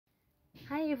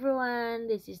Hi everyone,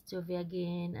 this is Jovi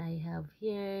again. I have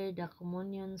here the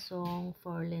communion song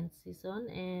for Lent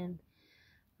season, and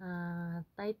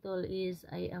title is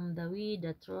I am the way,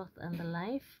 the truth, and the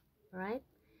life, right?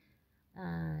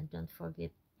 Don't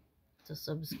forget to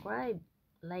subscribe,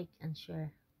 like, and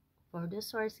share. For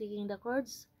those who are seeking the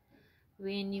chords,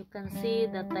 when you can see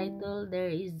the title, there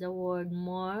is the word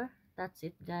more. That's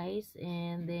it, guys,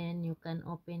 and then you can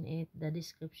open it, the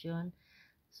description,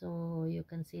 so you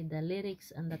can see the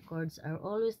lyrics and the chords are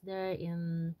always there.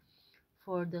 In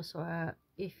for those who are,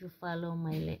 if you follow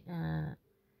my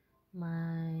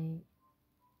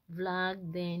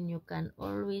vlog, then you can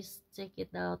always check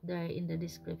it out there in the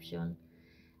description,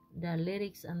 the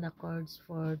lyrics and the chords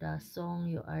for the song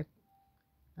you are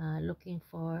looking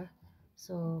for.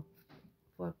 So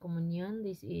for communion,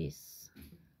 this is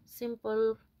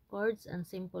simple chords and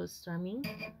simple strumming.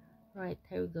 Right,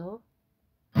 here we go.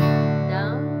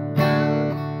 Down,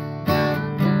 down,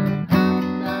 down, down,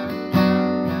 up,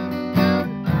 down, down, down,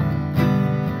 up.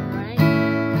 Alright, here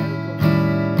we go.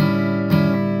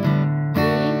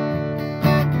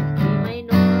 B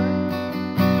minor,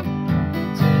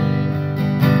 G,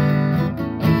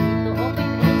 A to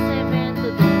open, A7 to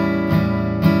do.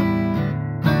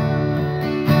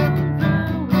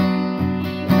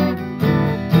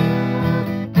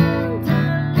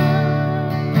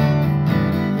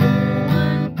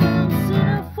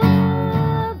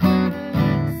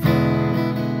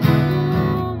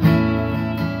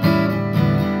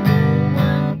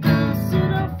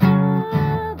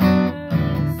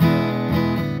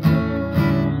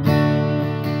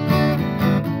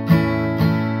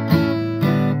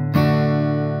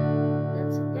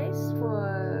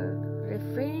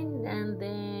 Refrain, and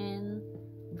then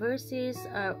verses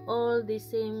are all the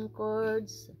same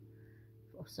chords.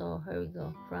 So here we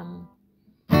go. From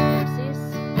verses,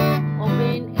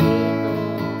 open A to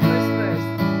first verse.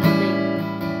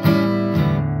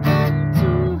 Come to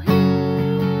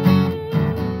Him,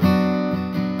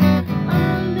 a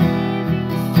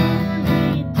living stone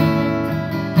redeemed,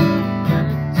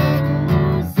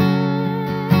 CHO-SEN,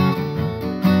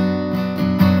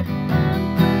 and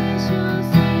precious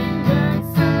in God's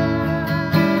sight.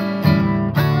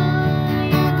 I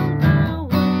am the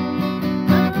way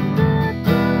and the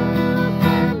truth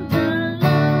and the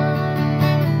life.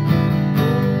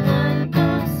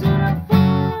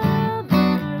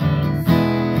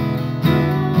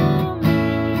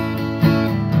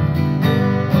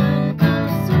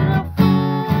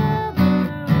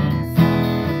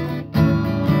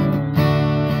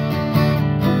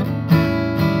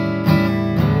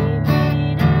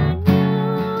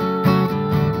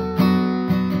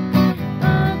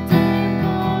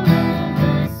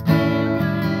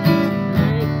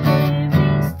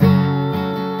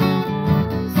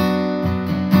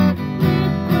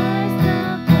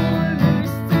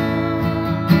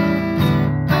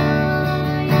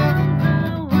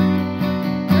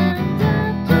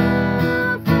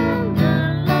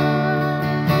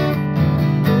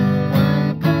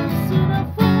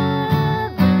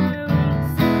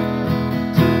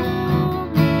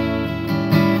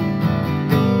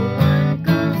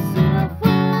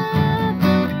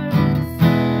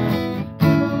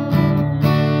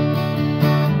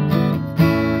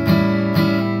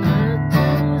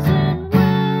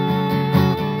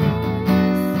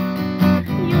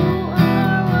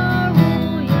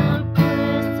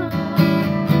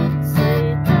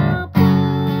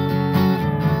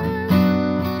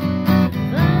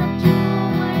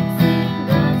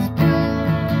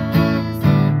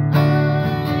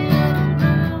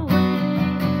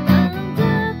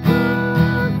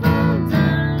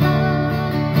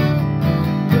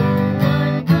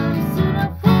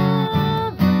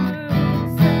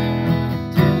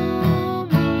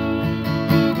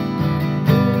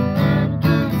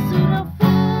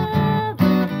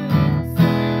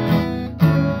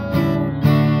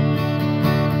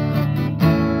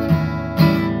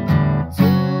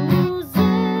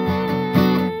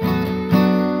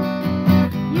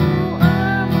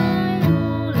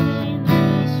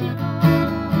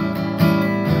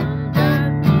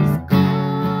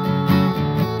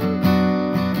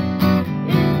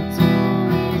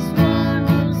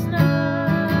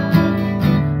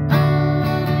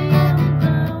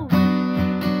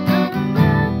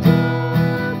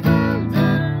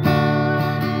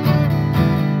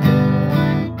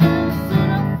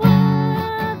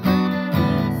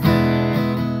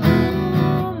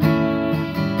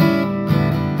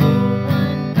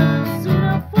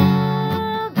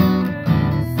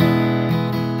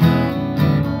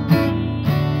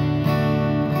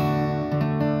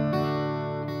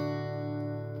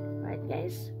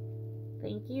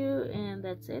 you, and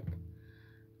that's it.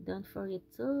 Don't forget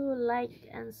to like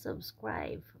and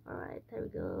subscribe. Alright, there we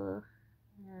go.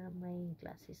 My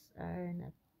glasses are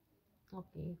not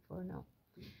okay for now.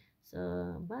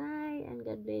 So bye and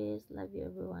God bless. Love you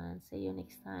everyone. See you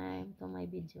next time to my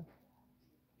video.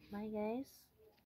 Bye guys.